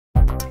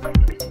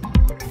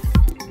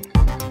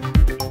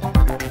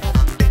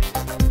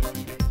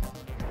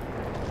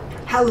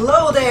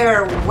Hello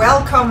there,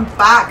 welcome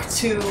back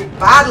to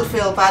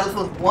Battlefield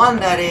 1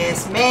 that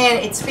is. Man,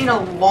 it's been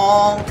a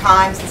long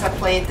time since I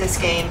played this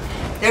game.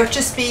 There have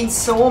just been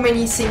so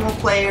many single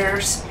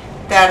players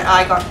that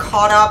I got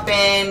caught up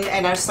in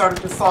and I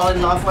started to fall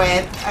in love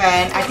with,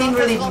 and I didn't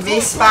really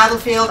miss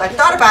Battlefield. I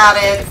thought about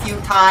it a few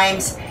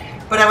times,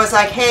 but I was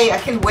like, hey, I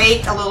can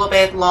wait a little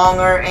bit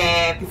longer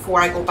before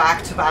I go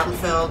back to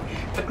Battlefield.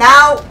 But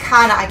now,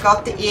 kinda, I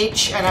got the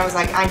itch and I was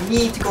like, I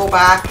need to go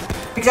back.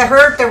 Because I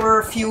heard there were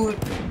a few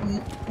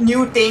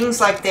new things,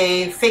 like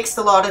they fixed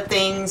a lot of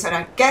things, and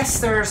I guess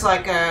there's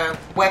like a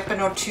weapon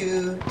or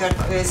two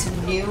that is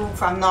new,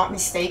 if I'm not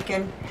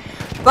mistaken.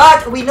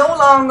 But we no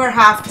longer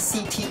have the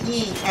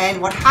CTE, and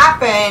what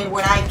happened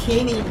when I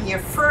came in here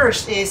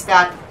first is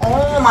that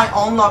all my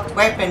unlocked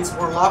weapons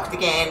were locked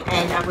again,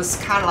 and that was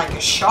kind of like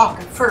a shock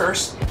at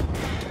first.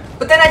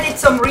 But then I did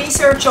some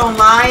research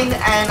online,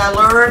 and I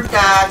learned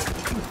that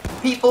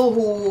people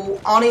who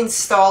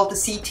uninstalled the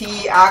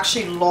CT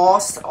actually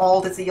lost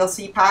all the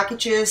DLC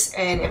packages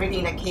and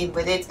everything that came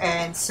with it,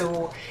 and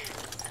so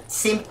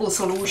simple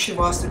solution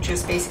was to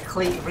just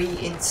basically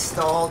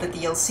reinstall the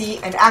DLC,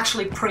 and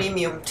actually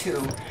premium too,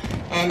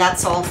 and that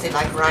solved it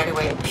like right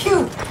away.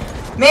 Phew!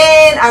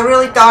 Man, I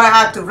really thought I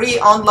had to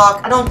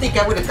re-unlock. I don't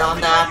think I would have done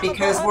that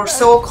because we're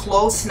so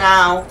close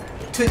now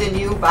to the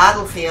new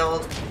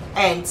Battlefield.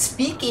 And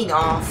speaking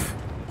of,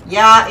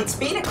 yeah, it's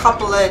been a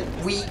couple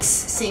of weeks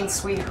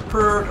since we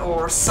heard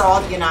or saw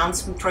the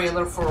announcement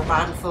trailer for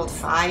Battlefield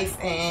 5,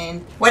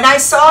 and when I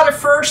saw the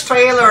first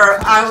trailer,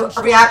 I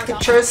reacted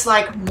just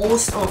like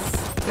most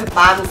of the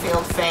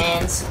Battlefield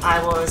fans.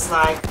 I was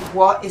like,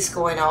 what is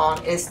going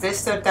on? Is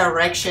this the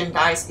direction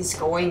DICE is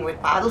going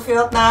with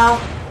Battlefield now?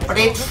 Are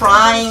they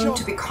trying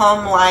to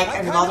become like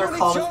another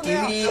Call of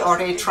Duty? Are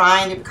they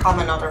trying to become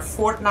another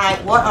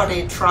Fortnite? What are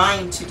they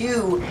trying to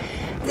do?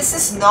 This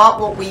is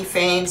not what we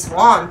fans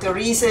want. The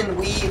reason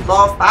we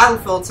love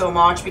Battlefield so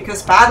much,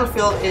 because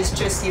Battlefield is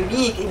just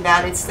unique in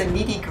that it's the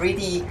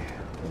nitty-gritty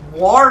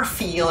war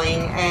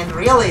feeling and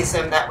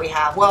realism that we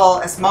have.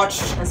 Well, as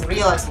much as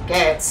real as it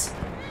gets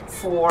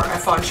for a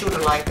fun shooter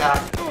like that.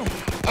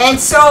 And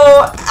so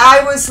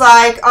I was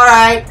like,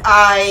 alright,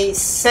 I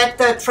set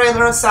the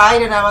trailer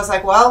aside and I was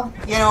like, well,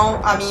 you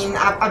know, I mean,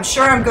 I'm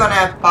sure I'm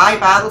gonna buy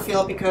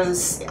Battlefield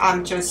because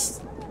I'm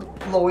just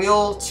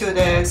loyal to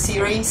the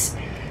series.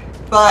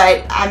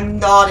 But I'm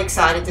not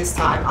excited this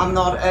time. I'm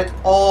not at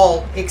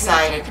all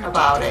excited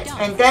about it.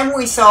 And then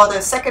we saw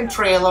the second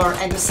trailer,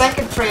 and the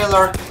second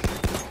trailer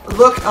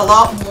looked a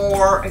lot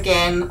more,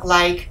 again,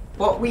 like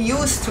what we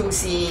used to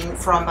seeing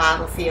from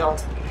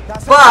Battlefield.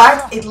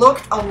 But it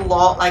looked a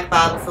lot like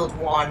Battlefield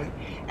 1.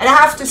 And I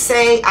have to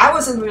say, I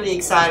wasn't really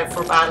excited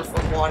for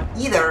Battlefield 1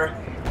 either,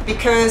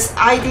 because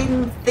I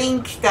didn't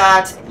think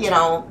that, you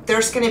know,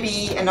 there's going to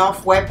be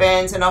enough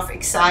weapons, enough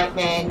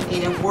excitement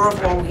in a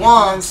World War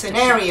I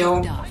scenario,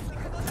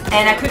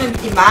 and I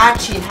couldn't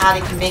imagine how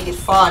they can make it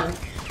fun.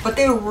 But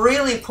they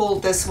really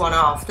pulled this one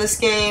off. This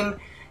game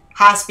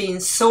has been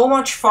so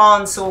much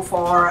fun so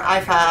far.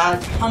 I've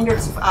had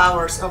hundreds of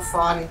hours of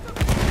fun,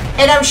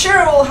 and I'm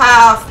sure we'll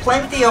have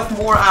plenty of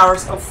more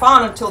hours of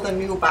fun until the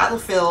new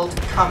Battlefield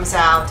comes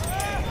out.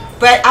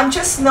 But I'm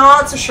just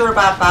not so sure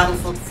about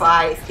Battlefield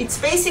 5. It's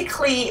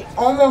basically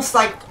almost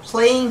like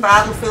playing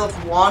Battlefield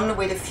 1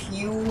 with a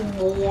few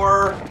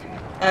more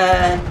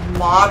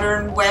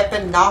modern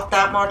weapons, not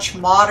that much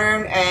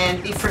modern,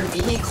 and different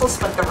vehicles,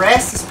 but the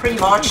rest is pretty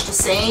much the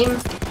same.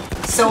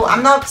 So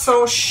I'm not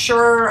so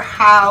sure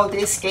how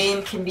this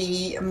game can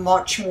be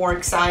much more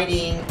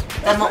exciting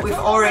than what we've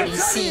already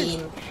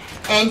seen.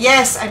 And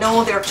yes, I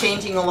know they're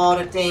changing a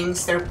lot of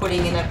things. They're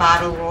putting in a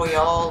battle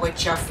royale,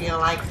 which I feel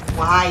like,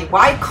 why?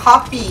 Why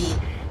copy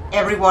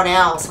everyone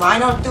else? Why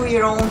not do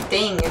your own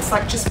thing? It's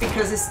like, just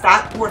because it's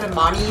that where the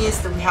money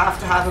is that we have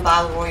to have a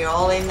battle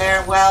royale in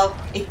there. Well,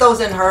 it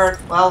doesn't hurt.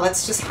 Well,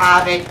 let's just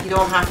have it. You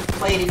don't have to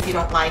play it if you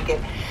don't like it.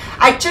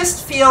 I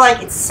just feel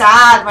like it's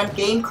sad when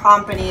game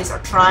companies are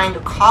trying to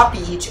copy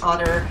each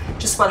other.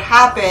 Just what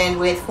happened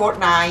with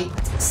Fortnite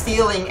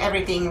stealing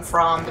everything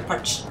from the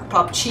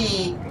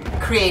PUBG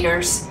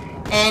creators,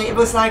 and it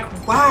was like,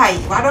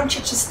 why don't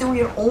you just do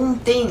your own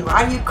thing?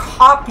 Why do you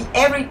copy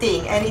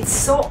everything? And it's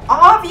so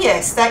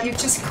obvious that you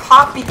just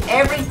copied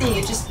everything.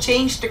 You just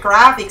changed the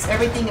graphics,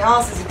 everything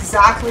else is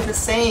exactly the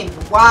same.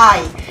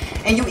 Why?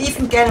 And you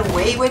even get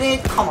away with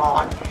it? Come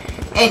on.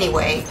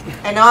 Anyway,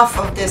 enough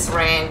of this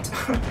rant.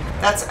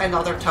 That's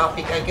another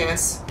topic, I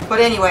guess.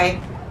 But anyway,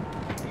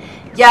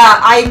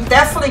 yeah, I'm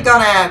definitely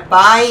gonna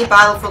buy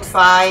Battlefield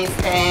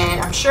 5,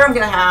 and I'm sure I'm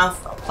gonna have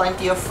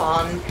plenty of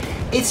fun.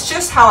 It's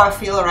just how I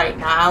feel right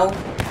now.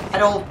 I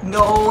don't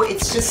know,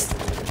 it's just,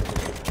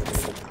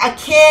 I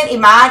can't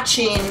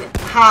imagine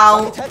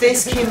how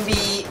this can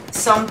be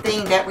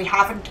something that we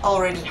haven't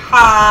already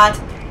had.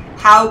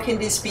 How can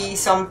this be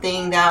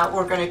something that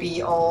we're going to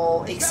be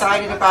all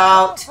excited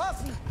about?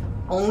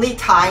 Only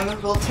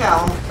time will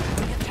tell.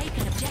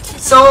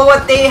 So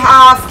what they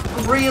have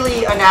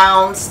really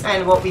announced,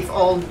 and what we've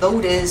all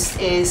noticed,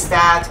 is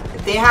that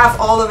they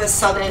have all of a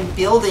sudden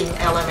building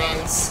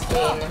elements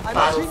in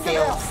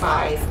Battlefield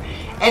 5.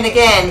 And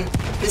again,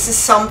 this is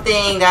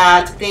something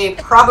that they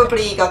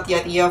probably got the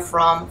idea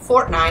from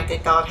Fortnite. They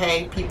thought,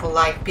 hey, people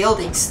like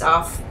building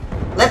stuff.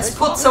 Let's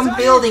put some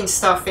building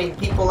stuff in.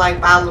 People like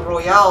Battle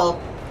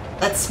Royale.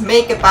 Let's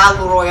make a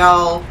Battle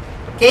Royale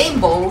game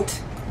mode.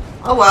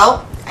 Oh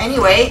well.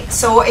 Anyway,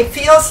 so it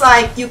feels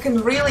like you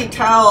can really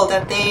tell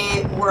that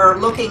they were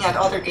looking at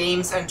other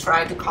games and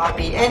tried to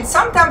copy. And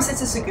sometimes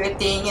this is a good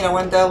thing, you know,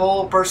 when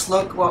developers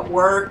look what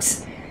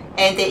works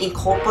and they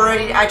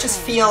incorporate it. I just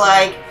feel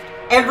like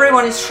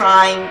everyone is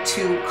trying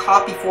to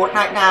copy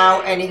Fortnite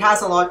now, and it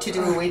has a lot to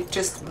do with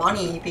just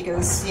money,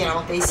 because, you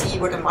know, they see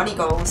where the money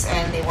goes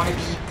and they want to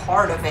be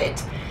part of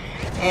it.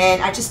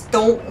 And I just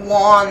don't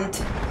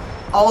want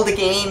all the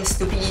games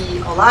to be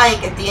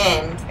alike at the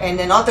end. And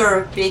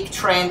another big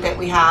trend that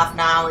we have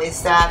now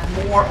is that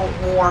more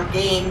and more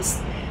games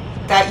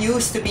that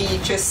used to be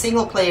just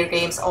single player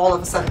games all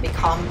of a sudden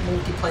become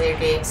multiplayer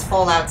games.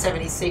 Fallout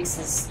 76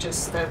 is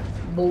just the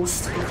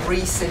most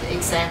recent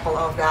example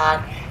of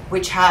that,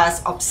 which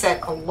has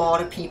upset a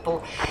lot of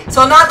people.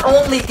 So not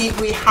only did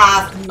we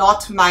have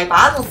Not My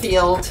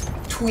Battlefield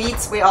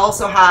tweets, we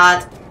also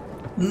had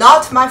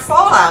Not My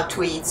Fallout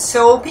tweets.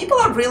 So people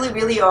are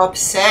really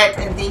upset,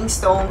 and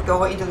things don't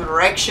go into the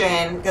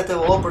direction that the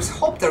developers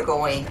hope they're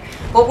going.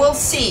 But we'll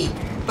see.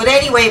 But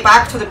anyway,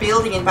 back to the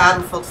building in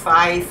Battlefield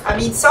 5. I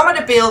mean, some of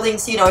the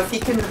buildings, you know, if you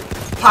can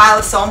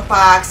pile some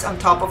packs on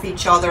top of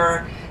each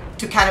other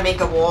to kind of make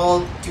a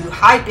wall to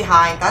hide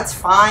behind, that's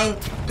fine.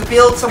 To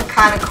build some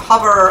kind of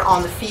cover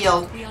on the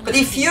field. But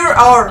if you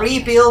are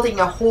rebuilding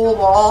a whole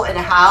wall in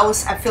a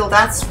house, I feel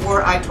that's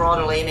where I draw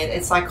the limit.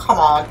 It's like, come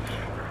on.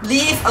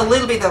 Leave a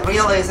little bit of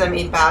realism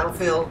in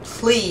Battlefield,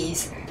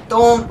 please.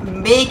 Don't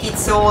make it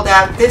so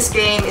that this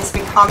game is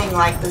becoming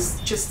like this,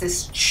 just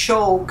this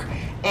choke,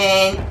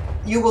 and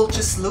you will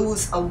just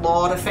lose a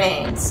lot of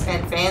fans,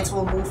 and fans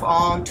will move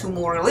on to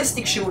more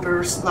realistic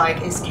shooters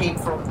like Escape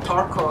from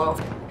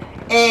Tarkov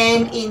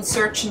and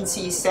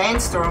Insurgency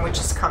Sandstorm, which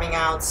is coming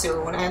out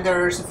soon, and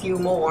there's a few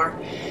more.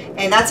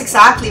 And that's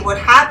exactly what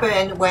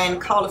happened when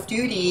Call of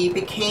Duty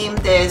became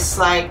this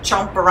like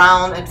jump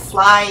around and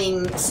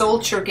flying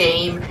soldier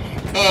game.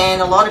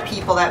 And a lot of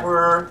people that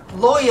were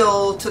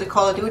loyal to the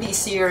Call of Duty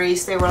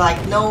series, they were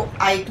like, no,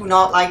 I do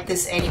not like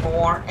this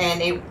anymore.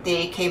 And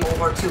they came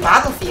over to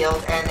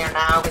Battlefield, and they're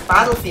now with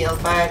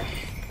Battlefield. But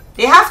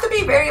they have to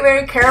be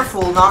very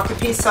careful not to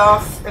piss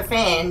off the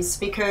fans,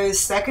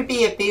 because that could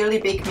be a really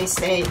big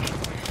mistake.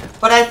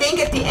 But I think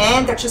at the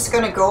end they're just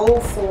gonna go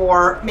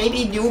for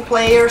maybe new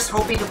players,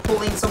 hoping to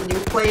pull in some new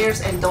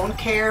players and don't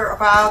care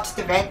about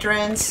the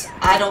veterans.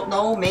 I don't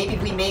know, maybe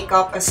we make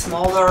up a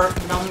smaller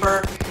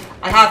number.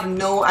 I have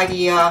no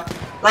idea.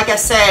 Like I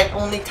said,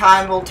 only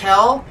time will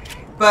tell.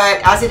 But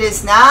as it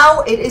is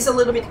now, it is a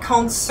little bit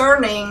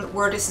concerning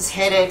where this is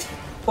headed.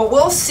 But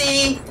we'll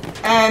see.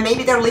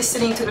 Maybe they're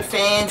listening to the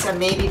fans, and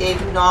maybe they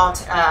do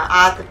not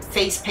add the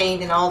face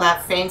paint and all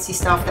that fancy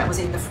stuff that was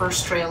in the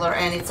first trailer,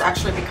 and it's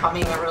actually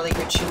becoming a really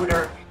good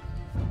shooter.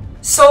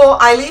 So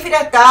I leave it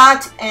at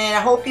that, and I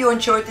hope you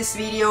enjoyed this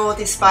video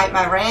despite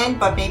my rant,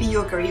 but maybe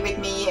you agree with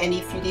me, and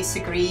if you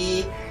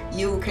disagree,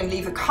 you can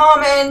leave a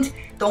comment.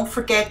 Don't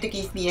forget to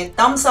give me a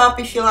thumbs up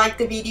if you like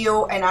the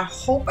video, and I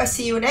hope I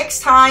see you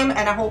next time,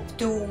 and I hope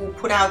to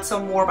put out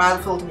some more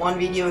Battlefield 1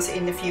 videos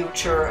in the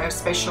future,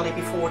 especially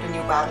before the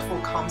new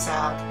Battlefield comes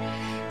out.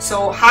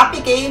 So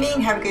happy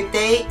gaming, have a good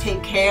day,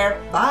 take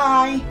care,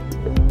 bye!